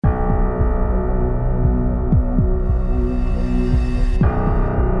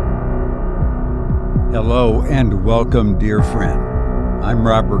Hello and welcome, dear friend. I'm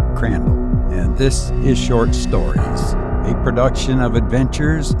Robert Crandall, and this is Short Stories, a production of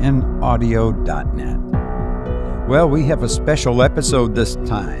AdventuresInAudio.net. Well, we have a special episode this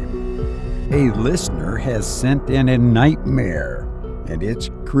time. A listener has sent in a nightmare, and it's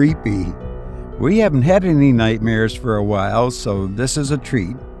creepy. We haven't had any nightmares for a while, so this is a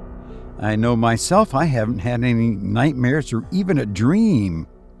treat. I know myself, I haven't had any nightmares or even a dream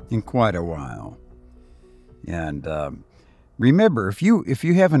in quite a while. And remember, if you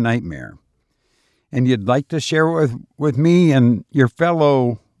have a nightmare and you'd like to share it with me and your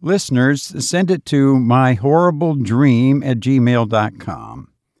fellow listeners, send it to myhorribledream@gmail.com.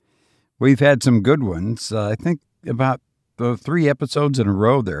 We've had some good ones. I think about the 3 episodes in a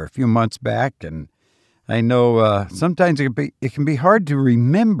row there a few months back, and I know sometimes it can be hard to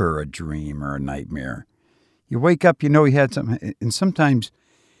remember a dream or a nightmare. You wake up, you know you had something, and sometimes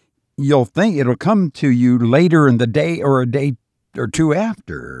you'll think it'll come to you later in the day or a day or two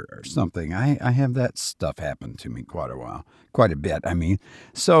after or something. I have that stuff happen to me quite a bit.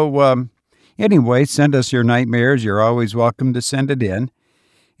 So anyway, send us your nightmares. You're always welcome to send it in.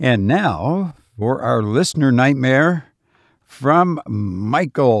 And now for our listener nightmare from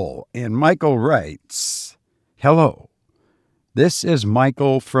Michael. And Michael writes, "Hello, this is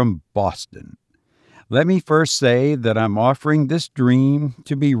Michael from Boston. Let me first say that I'm offering this dream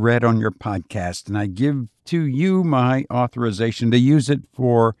to be read on your podcast, and I give to you my authorization to use it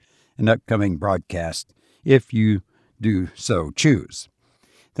for an upcoming broadcast, if you do so choose."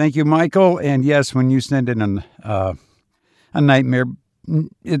 Thank you, Michael. And yes, when you send in a nightmare,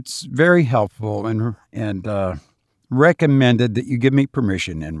 it's very helpful and recommended that you give me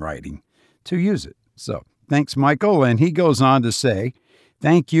permission in writing to use it. So thanks, Michael. And he goes on to say,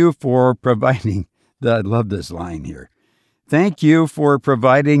 thank you for providing... I love this line here. Thank you for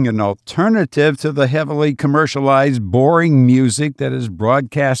providing an alternative to the heavily commercialized, boring music that is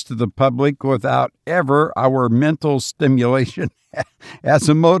broadcast to the public without ever our mental stimulation as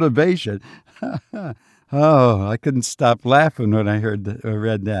a motivation. Oh, I couldn't stop laughing when I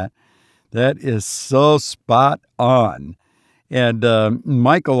read that. That is so spot on. And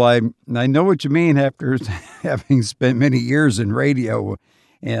Michael, I know what you mean after having spent many years in radio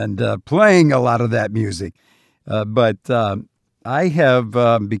and playing a lot of that music. But I have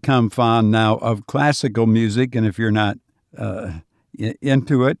become fond now of classical music, and if you're not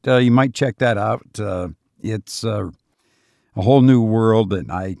into it, you might check that out. It's a whole new world,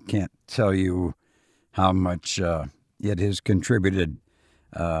 and I can't tell you how much it has contributed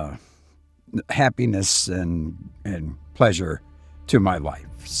happiness and pleasure to my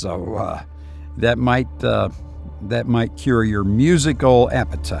life. So that might cure your musical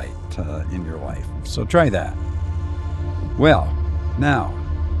appetite in your life. So try that. Well, now,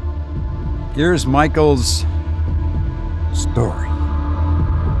 here's Michael's story.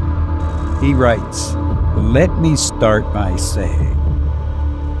 He writes, "Let me start by saying,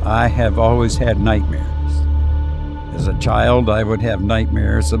 I have always had nightmares. As a child, I would have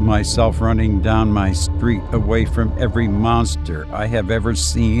nightmares of myself running down my street away from every monster I have ever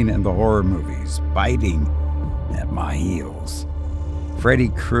seen in the horror movies, biting at my heels. Freddy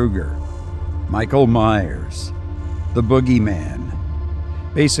Krueger, Michael Myers, the Boogeyman,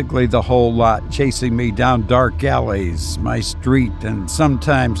 basically the whole lot chasing me down dark alleys, my street, and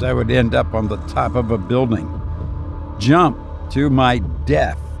sometimes I would end up on the top of a building, jump to my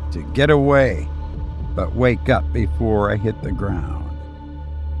death to get away, but wake up before I hit the ground.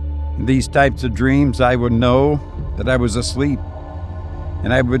 In these types of dreams, I would know that I was asleep,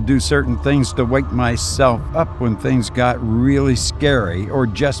 and I would do certain things to wake myself up when things got really scary, or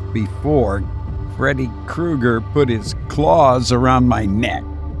just before Freddy Krueger put his claws around my neck.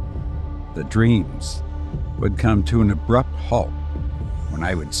 The dreams would come to an abrupt halt when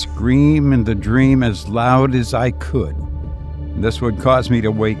I would scream in the dream as loud as I could. And this would cause me to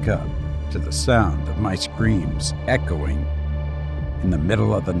wake up to the sound of my screams echoing in the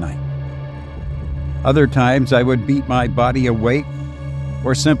middle of the night. Other times I would beat my body awake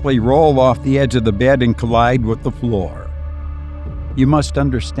or simply roll off the edge of the bed and collide with the floor. You must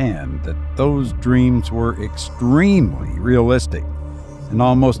understand that those dreams were extremely realistic, and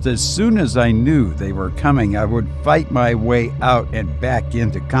almost as soon as I knew they were coming, I would fight my way out and back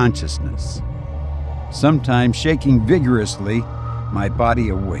into consciousness. Sometimes shaking vigorously, my body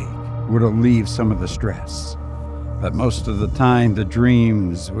awake would relieve some of the stress, but most of the time the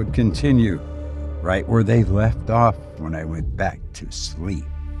dreams would continue right where they left off when I went back to sleep.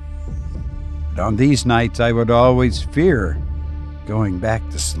 But on these nights, I would always fear going back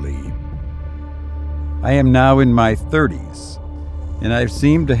to sleep. I am now in my 30s, and I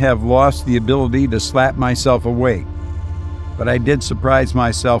seem to have lost the ability to slap myself awake. But I did surprise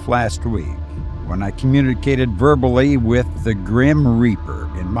myself last week when I communicated verbally with the Grim Reaper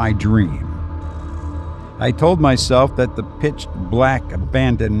in my dream. I told myself that the pitch-black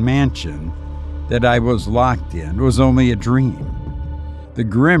abandoned mansion that I was locked in was only a dream. The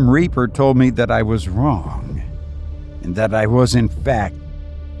Grim Reaper told me that I was wrong, and that I was in fact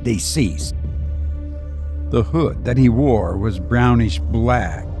deceased. The hood that he wore was brownish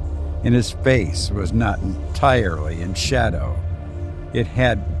black, and his face was not entirely in shadow. It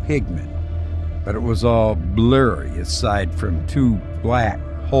had pigment, but it was all blurry aside from two black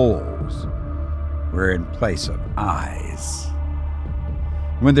holes were in place of eyes.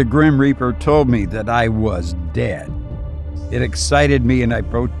 When the Grim Reaper told me that I was dead, it excited me, and I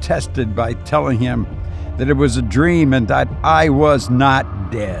protested by telling him that it was a dream and that I was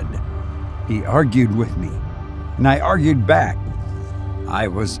not dead. He argued with me, and I argued back. I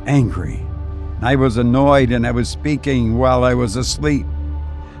was angry, I was annoyed, and I was speaking while I was asleep.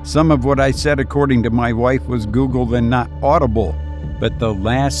 Some of what I said, according to my wife, was Googled and not audible, but the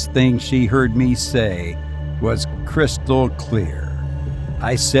last thing she heard me say was crystal clear.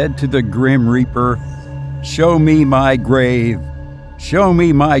 I said to the Grim Reaper, "Show me my grave. Show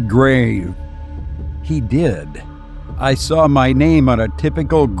me my grave." He did. I saw my name on a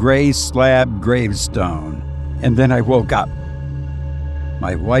typical gray slab gravestone, and then I woke up.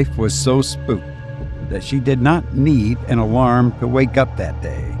 My wife was so spooked that she did not need an alarm to wake up that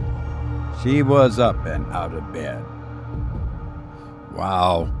day. She was up and out of bed.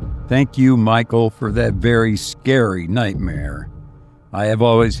 Wow. Thank you, Michael, for that very scary nightmare. I have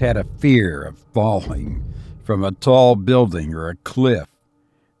always had a fear of falling from a tall building or a cliff.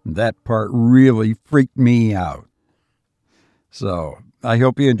 That part really freaked me out. So, I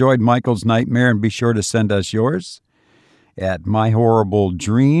hope you enjoyed Michael's nightmare, and be sure to send us yours at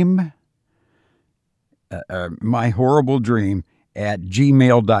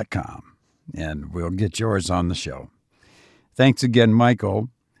myhorribledream@gmail.com, and we'll get yours on the show. Thanks again, Michael,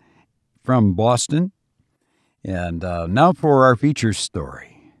 from Boston. And now for our feature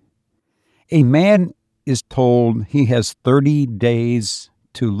story. A man is told he has 30 days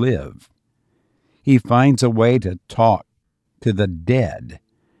to live. He finds a way to talk to the dead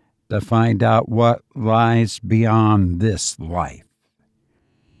to find out what lies beyond this life.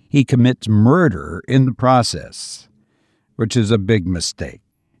 He commits murder in the process, which is a big mistake.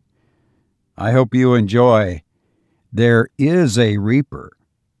 I hope you enjoy There Is a Reaper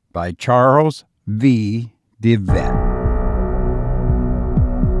by Charles V. DeVette.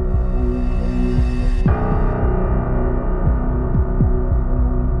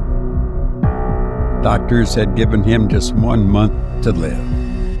 Doctors had given him just 1 month to live,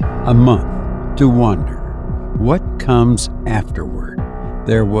 a month to wonder what comes afterward.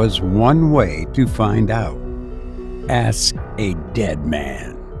 There was one way to find out. Ask a dead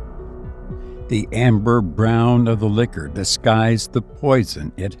man. The amber brown of the liquor disguised the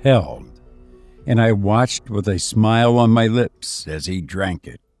poison it held, and I watched with a smile on my lips as he drank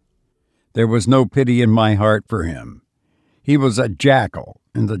it. There was no pity in my heart for him. He was a jackal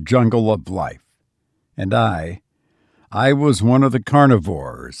in the jungle of life, and I was one of the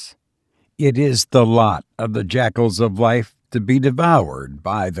carnivores. It is the lot of the jackals of life to be devoured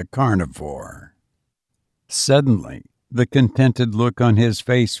by the carnivore. Suddenly, the contented look on his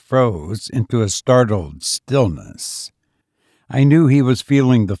face froze into a startled stillness. I knew he was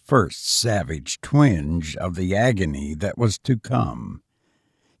feeling the first savage twinge of the agony that was to come.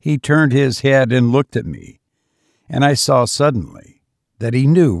 He turned his head and looked at me, and I saw suddenly that he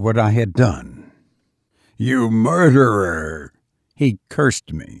knew what I had done. "You murderer!" He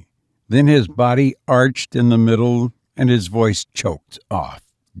cursed me. Then his body arched in the middle, and his voice choked off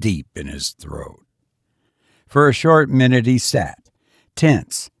deep in his throat. For a short minute he sat,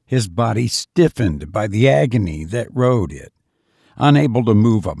 tense, his body stiffened by the agony that rode it, unable to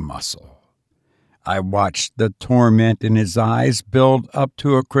move a muscle. I watched the torment in his eyes build up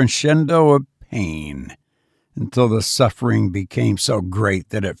to a crescendo of pain, until the suffering became so great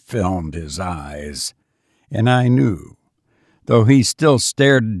that it filmed his eyes. And I knew, though he still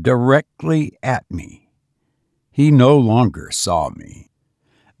stared directly at me, he no longer saw me.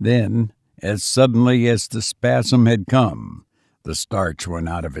 Then, as suddenly as the spasm had come, the starch went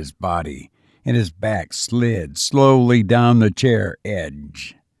out of his body, and his back slid slowly down the chair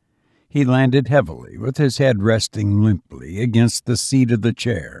edge. He landed heavily, with his head resting limply against the seat of the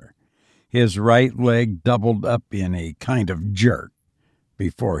chair, his right leg doubled up in a kind of jerk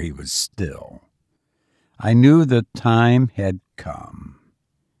before he was still. I knew the time had come.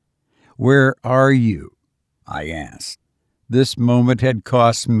 "Where are you?" I asked. This moment had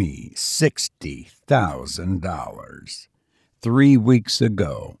cost me $60,000. 3 weeks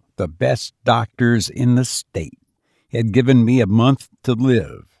ago, the best doctors in the state had given me a month to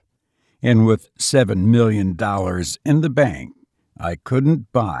live, and with $7 million in the bank, I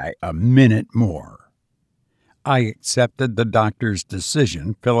couldn't buy a minute more. I accepted the doctor's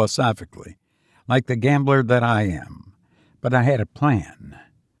decision philosophically, like the gambler that I am, but I had a plan,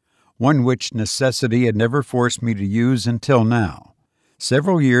 one which necessity had never forced me to use until now.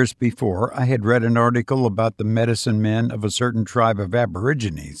 Several years before, I had read an article about the medicine men of a certain tribe of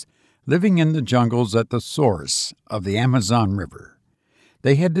Aborigines living in the jungles at the source of the Amazon River.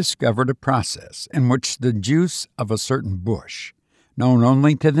 They had discovered a process in which the juice of a certain bush, known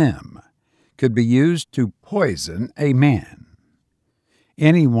only to them, could be used to poison a man.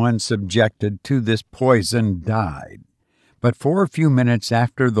 Anyone subjected to this poison died, but for a few minutes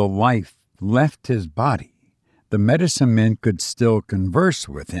after the life left his body, the medicine men could still converse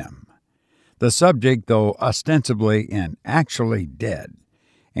with him. The subject, though ostensibly and actually dead,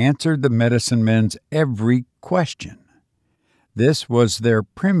 answered the medicine men's every question. This was their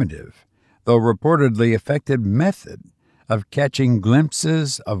primitive, though reportedly effective method of catching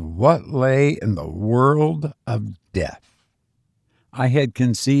glimpses of what lay in the world of death. I had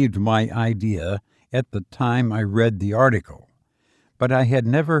conceived my idea at the time I read the article, but I had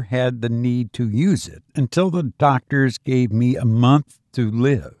never had the need to use it until the doctors gave me a month to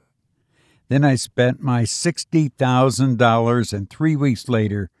live. Then I spent my $60,000, and 3 weeks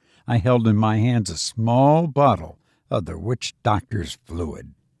later I held in my hands a small bottle of the witch doctor's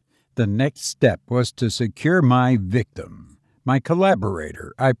fluid. The next step was to secure my victim, my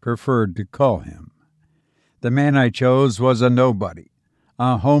collaborator, I preferred to call him. The man I chose was a nobody,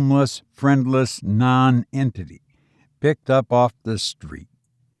 a homeless, friendless non-entity, picked up off the street.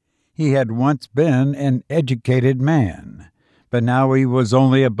 He had once been an educated man, but now he was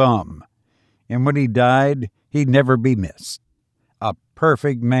only a bum, and when he died, he'd never be missed. A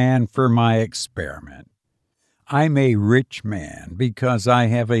perfect man for my experiment. I'm a rich man because I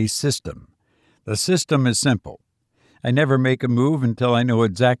have a system. The system is simple. I never make a move until I know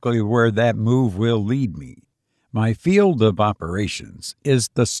exactly where that move will lead me. My field of operations is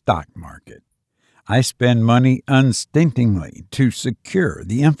the stock market. I spend money unstintingly to secure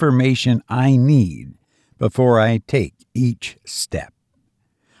the information I need before I take each step.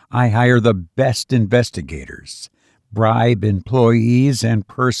 I hire the best investigators, bribe employees and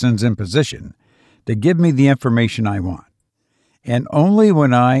persons in position to give me the information I want. And only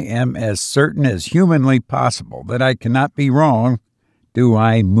when I am as certain as humanly possible that I cannot be wrong do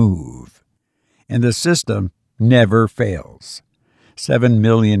I move. And the system never fails. $7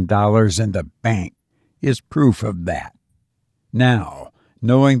 million in the bank is proof of that. Now,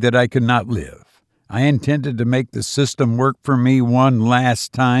 knowing that I could not live, I intended to make the system work for me one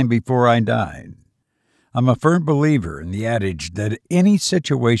last time before I died. I'm a firm believer in the adage that any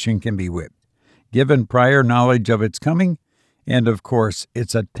situation can be whipped, given prior knowledge of its coming and, of course,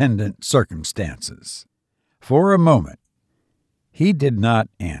 its attendant circumstances. For a moment, he did not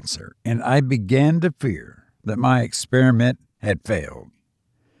answer, and I began to fear that my experiment had failed.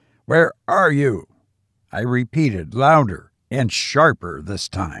 "Where are you?" I repeated, louder and sharper this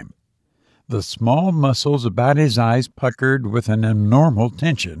time. The small muscles about his eyes puckered with an abnormal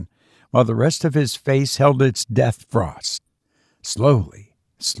tension, while the rest of his face held its death frost. Slowly,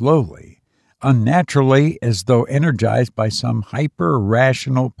 unnaturally, as though energized by some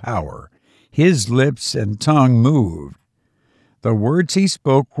hyper-rational power, his lips and tongue moved. The words he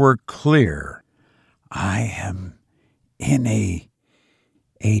spoke were clear. "I am in a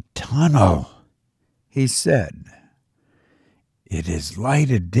tunnel," he said. "It is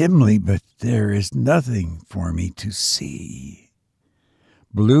lighted dimly, but there is nothing for me to see."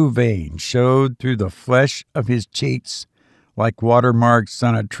 Blue veins showed through the flesh of his cheeks like watermarks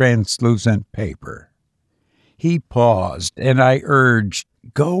on a translucent paper. He paused, and I urged,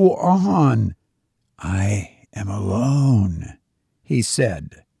 "Go on." "I am alone," he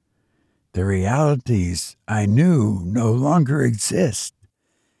said. "The realities I knew no longer exist,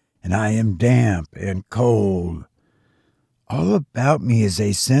 and I am damp and cold. All about me is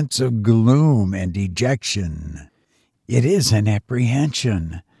a sense of gloom and dejection. It is an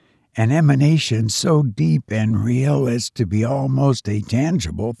apprehension, an emanation so deep and real as to be almost a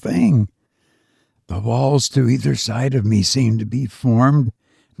tangible thing. The walls to either side of me seem to be formed,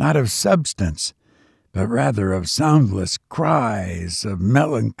 not of substance, but rather of soundless cries, of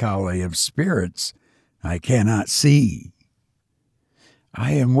melancholy, of spirits I cannot see.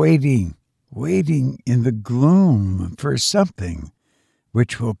 I am waiting in the gloom for something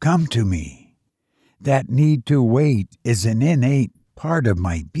which will come to me. That need to wait is an innate part of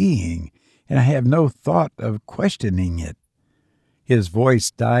my being, and I have no thought of questioning it. His voice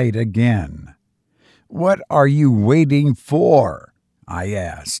died again. "What are you waiting for?" I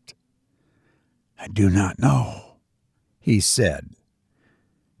asked. "I do not know," he said,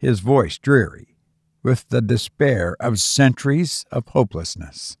 his voice dreary, with the despair of centuries of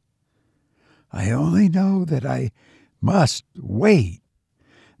hopelessness. "I only know that I must wait.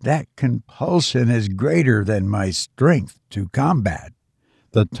 That compulsion is greater than my strength to combat."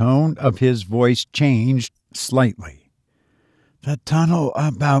 The tone of his voice changed slightly. "The tunnel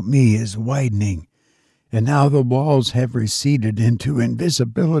about me is widening, and now the walls have receded into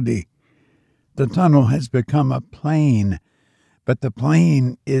invisibility. The tunnel has become a plain, but the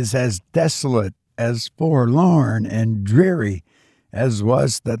plain is as desolate, as forlorn and dreary as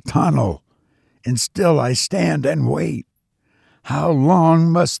was the tunnel, and still I stand and wait. How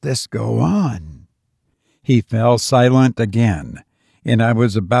long must this go on?" He fell silent again, and I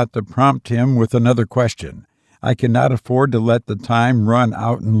was about to prompt him with another question. I cannot afford to let the time run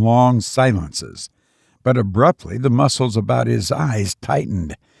out in long silences. But abruptly the muscles about his eyes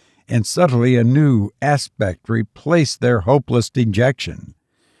tightened, and subtly a new aspect replaced their hopeless dejection.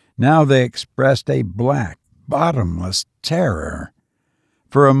 Now they expressed a black, bottomless terror.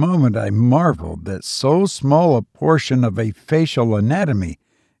 For a moment I marveled that so small a portion of a facial anatomy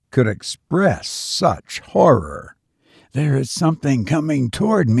could express such horror. "There is something coming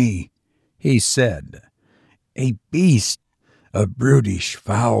toward me," he said. "A beast of brutish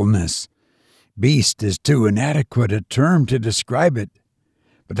foulness. Beast is too inadequate a term to describe it,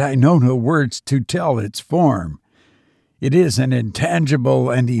 but I know no words to tell its form. It is an intangible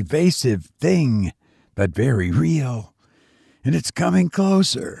and evasive thing, but very real, and it's coming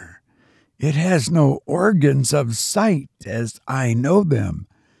closer. It has no organs of sight as I know them,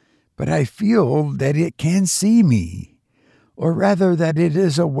 but I feel that it can see me, or rather that it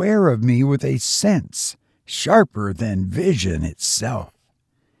is aware of me with a sense sharper than vision itself.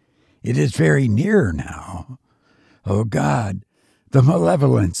 It is very near now. Oh God, the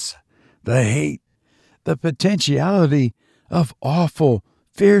malevolence, the hate, the potentiality of awful,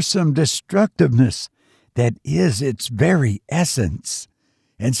 fearsome destructiveness that is its very essence,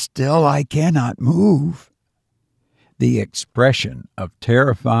 and still I cannot move." The expression of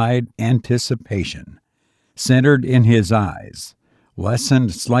terrified anticipation centered in his eyes,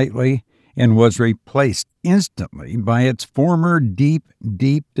 lessened slightly, and was replaced instantly by its former deep,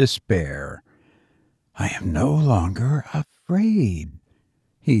 deep despair. "I am no longer afraid,"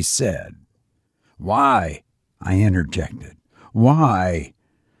 he said. "Why?" I interjected. "Why?"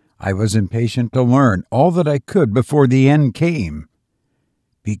 I was impatient to learn all that I could before the end came.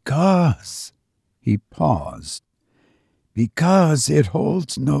 "Because," he paused, "because it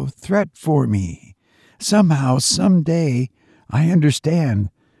holds no threat for me. Somehow, someday, I understand,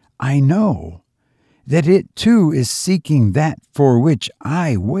 I know, that it too is seeking that for which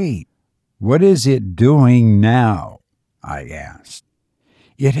I wait." "What is it doing now?" I asked.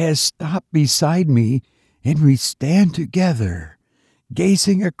 "It has stopped beside me, and we stand together,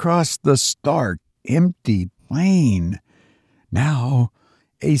 gazing across the stark, empty plain. Now,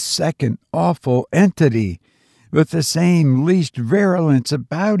 a second awful entity, with the same least virulence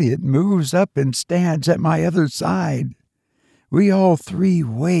about it, moves up and stands at my other side. We all three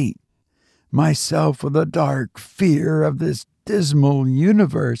wait, myself with a dark fear of this dismal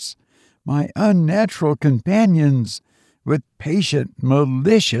universe, my unnatural companions with patient,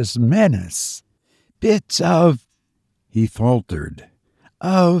 malicious menace. Bits of," he faltered,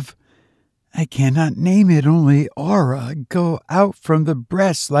 I cannot name it, only aura, go out from the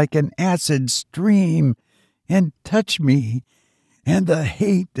breast like an acid stream and touch me, and the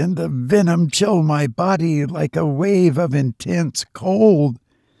hate and the venom chill my body like a wave of intense cold.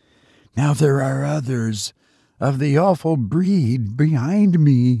 Now there are others of the awful breed behind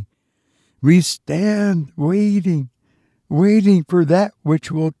me. We stand waiting for that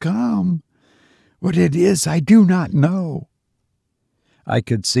which will come. What it is, I do not know." I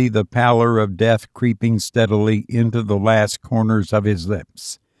could see the pallor of death creeping steadily into the last corners of his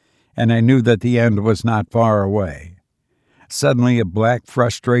lips, and I knew that the end was not far away. Suddenly a black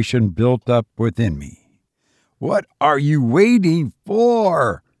frustration built up within me. "What are you waiting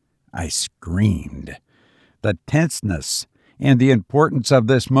for?" I screamed, the tenseness and the importance of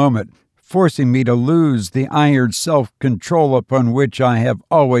this moment forcing me to lose the iron self-control upon which I have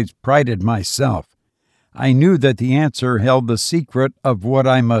always prided myself. I knew that the answer held the secret of what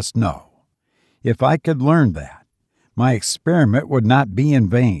I must know. If I could learn that, my experiment would not be in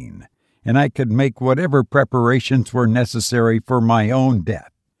vain, and I could make whatever preparations were necessary for my own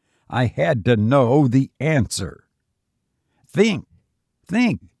death. I had to know the answer. Think,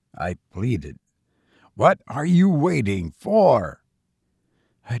 I pleaded. What are you waiting for?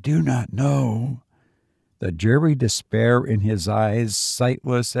 I do not know. The dreary despair in his eyes,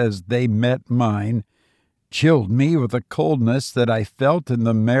 sightless as they met mine, chilled me with a coldness that I felt in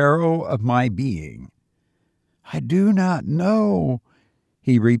the marrow of my being. I do not know,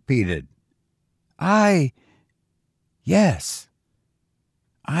 he repeated. Yes,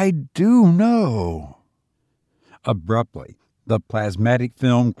 I do know. Abruptly, the plasmatic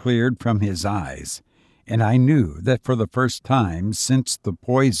film cleared from his eyes, and I knew that for the first time since the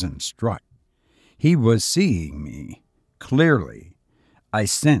poison struck, he was seeing me clearly. I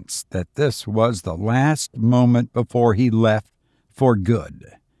sensed that this was the last moment before he left for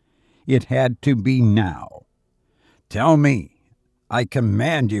good. It had to be now. Tell me, I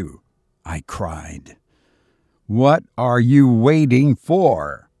command you, I cried. What are you waiting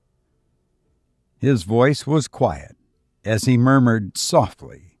for? His voice was quiet as he murmured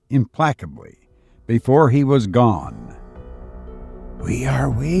softly, implacably, before he was gone. We are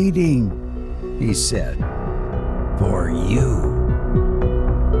waiting, he said, for you.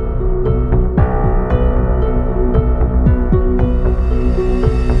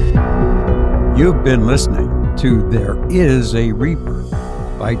 You've been listening to There Is a Reaper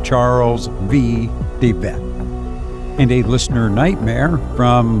by Charles V. DeVette, and a listener nightmare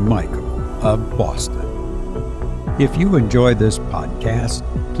from Michael of Boston. If you enjoy this podcast,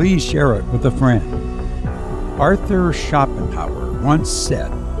 please share it with a friend. Arthur Schopenhauer once said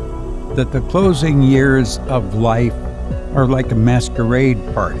that the closing years of life are like a masquerade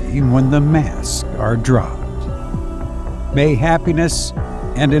party when the masks are dropped. May happiness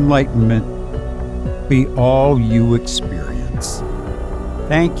and enlightenment be all you experience.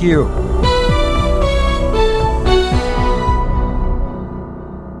 Thank you.